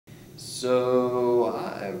So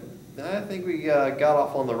I think we got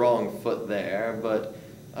off on the wrong foot there, but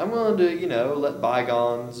I'm willing to, let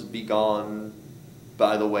bygones be gone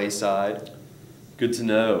by the wayside. Good to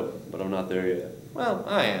know, but I'm not there yet. Well,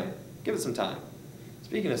 I am. Give it some time.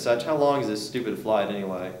 Speaking of such, how long is this stupid flight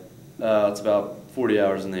anyway? It's about 40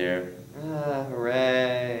 hours in the air. Ah,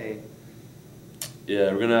 hooray.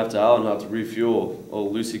 Yeah, we're gonna have to island hop to refuel.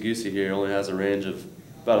 Old Loosey Goosey here only has a range of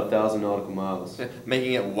about 1,000 nautical miles.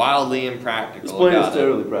 Making it wildly impractical. This plane is Got it.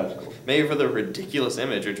 totally practical. Maybe for the ridiculous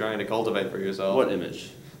image you're trying to cultivate for yourself. What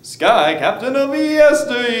image? Sky Captain of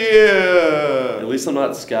yesteryear! At least I'm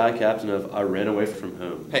not Sky Captain of I ran away from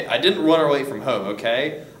home. Hey, I didn't run away from home,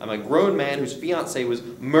 okay? I'm a grown man whose fiancée was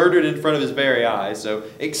murdered in front of his very eyes, so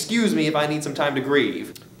excuse me if I need some time to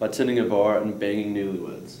grieve. By tending a bar and banging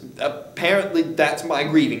newlyweds. Apparently that's my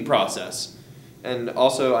grieving process. And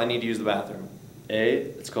also, I need to use the bathroom. A,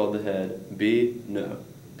 it's called the head. B, no.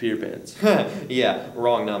 Pee your pants. Yeah,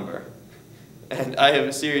 wrong number. And I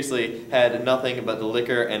have seriously had nothing but the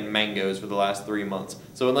liquor and mangoes for the last 3 months.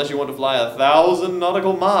 So unless you want to fly 1,000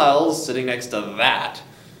 nautical miles sitting next to that.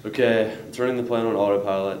 Okay, I'm turning the plane on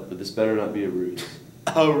autopilot, but this better not be a ruse.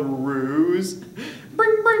 A ruse?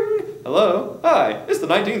 Bring, bring. Hello? Hi, it's the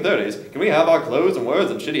 1930s. Can we have our clothes and words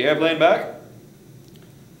and shitty airplane back?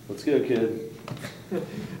 Let's go, kid.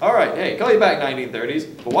 Alright, hey, call you back 1930s.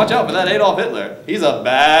 But watch out for that Adolf Hitler. He's a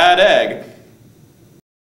bad egg.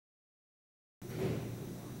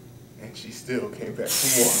 And she still came back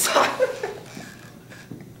for more.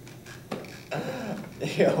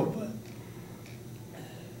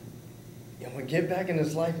 When get back in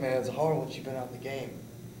this life, man, it's hard once you've been out in the game.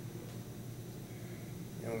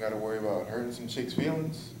 You don't gotta worry about hurting some chick's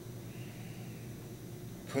feelings.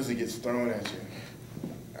 Pussy gets thrown at you.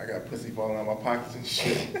 I got pussy falling out my pockets and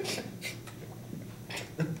shit.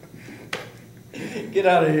 Get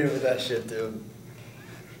out of here with that shit, dude.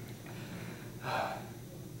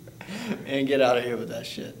 Man, get out of here with that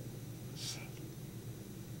shit.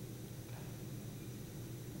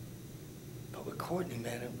 But with Courtney,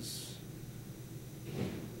 man, it's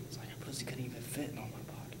like her pussy couldn't even fit in all my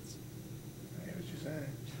pockets. I hear what you're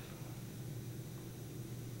saying.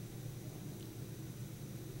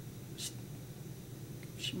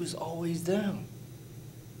 She was always down.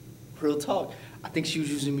 Real talk. I think she was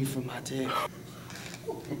using me for my dick.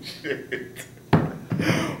 Oh, shit.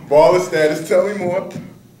 Baller status, tell me more.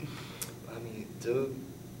 I mean, dude,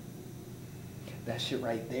 that shit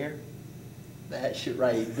right there,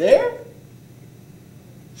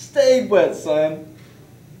 stayed wet, son.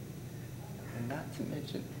 And not to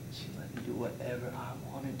mention, she let me do whatever I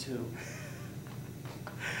wanted to.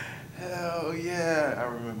 Hell yeah. I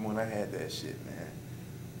remember when I had that shit, man.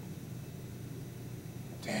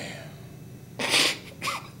 Damn.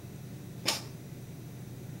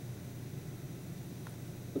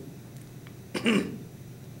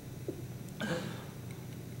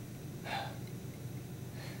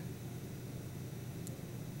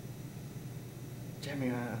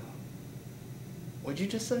 Jeremy, what'd you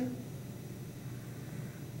just say?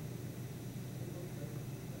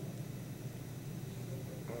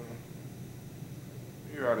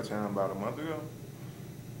 You were out of town about a month ago.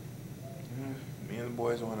 Me and the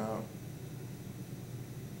boys went out.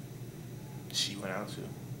 She went out too.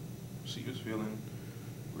 She was feeling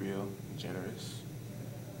real generous.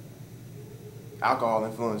 Alcohol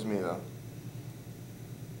influenced me though.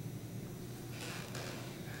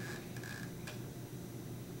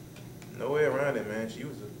 No way around it, man. She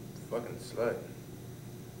was a fucking slut.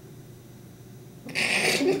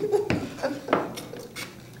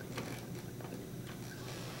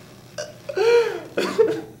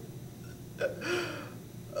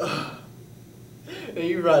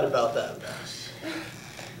 You're right about that, man.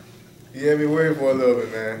 You had me worried for a little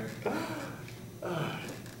bit, man.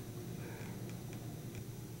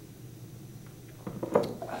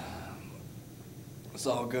 It's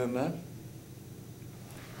all good, man.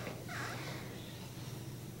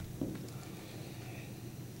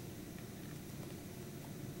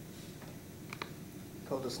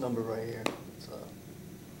 Call this number right here. It's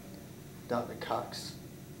Dr. Cox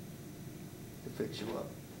to fix you up.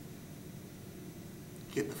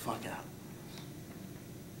 Get the fuck out.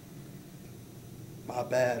 My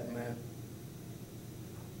bad, man.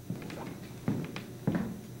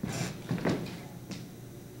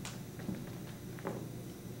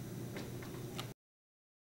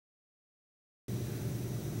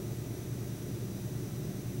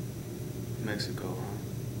 Mexico, huh?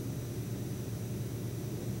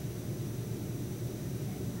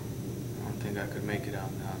 I don't think I could make it out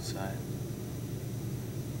on the outside.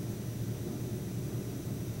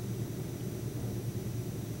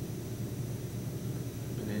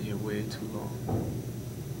 too long.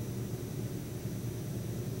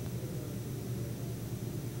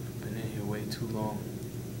 I've been in here way too long.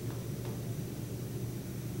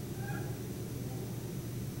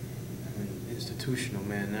 I'm an institutional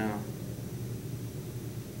man now.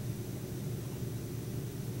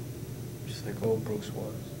 Just like old Brooks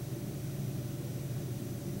was.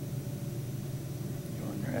 You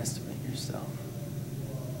underestimate yourself.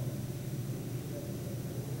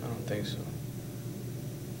 I don't think so.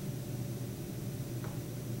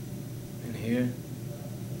 In here,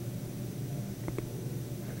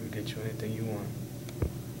 I can get you anything you want.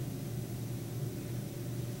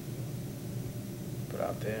 But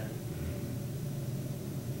out there,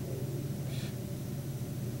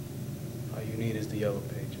 all you need is the yellow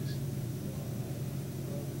pages.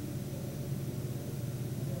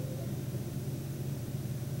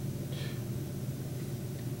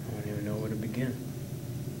 I don't even know where to begin.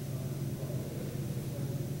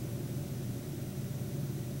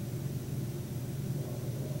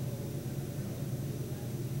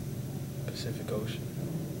 Pacific Ocean.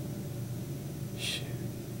 Shit.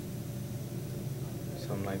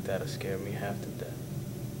 Something like that'll scare me half to death.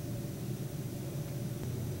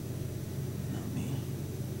 Not me.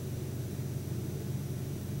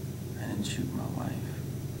 I didn't shoot my wife.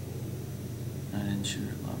 I didn't shoot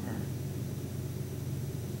her lover.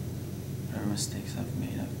 Whatever mistakes I've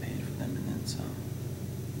made, I've paid for them and then some.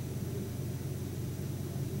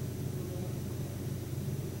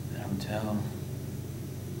 That hotel,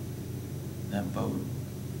 that boat,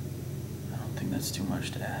 I don't think that's too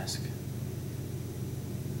much to ask.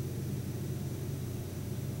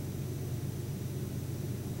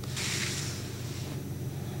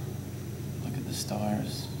 Look at the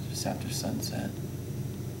stars just after sunset.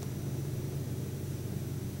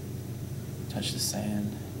 Touch the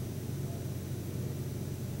sand.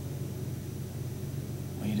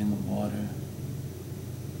 Wade in the water.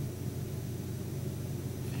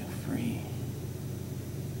 Feel free.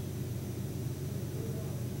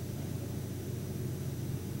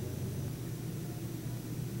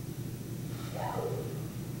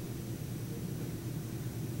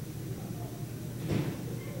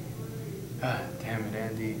 Ah, damn it,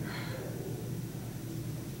 Andy.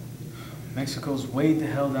 Mexico's way the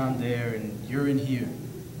hell down there, and you're in here.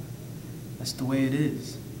 That's the way it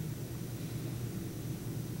is.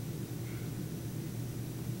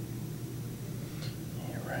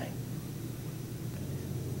 You're right.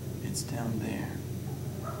 It's down there.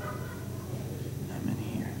 I'm in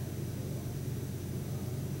here.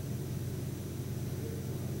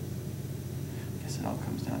 Guess it all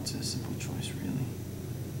comes down to a simple choice, really.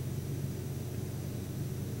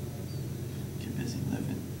 Get busy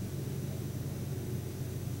living.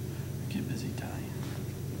 Or get busy dying.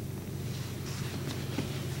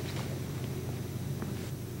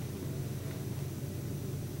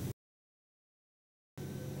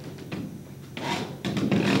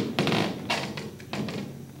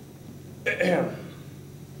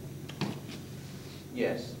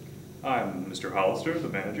 Yes. I'm Mr. Hollister, the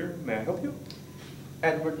manager. May I help you?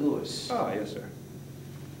 Edward Lewis. Ah, yes, sir.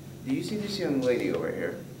 Do you see this young lady over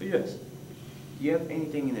here? Yes. Do you have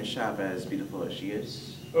anything in the shop as beautiful as she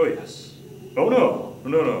is? Oh, yes. Oh, no.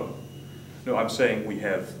 No, no. No, I'm saying we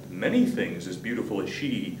have many things as beautiful as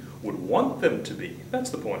she would want them to be. That's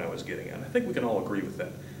the point I was getting at. I think we can all agree with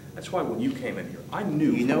that. That's why when you came in here, I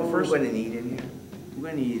knew You know from what the first... we're going to need in here? We're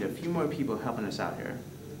going to need a few more people helping us out here.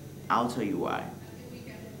 I'll tell you why.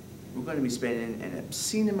 We're going to be spending an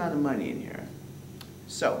obscene amount of money in here.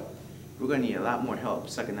 So, we're going to need a lot more help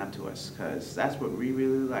sucking up to us, because that's what we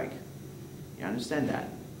really like. You understand that?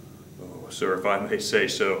 Oh, sir, if I may say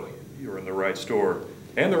so, you're in the right store,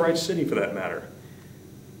 and the right city for that matter.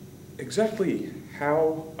 Exactly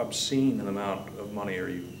how obscene an amount of money are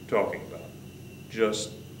you talking about?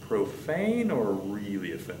 Just profane or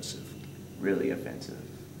really offensive? Really offensive.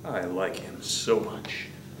 I like him so much.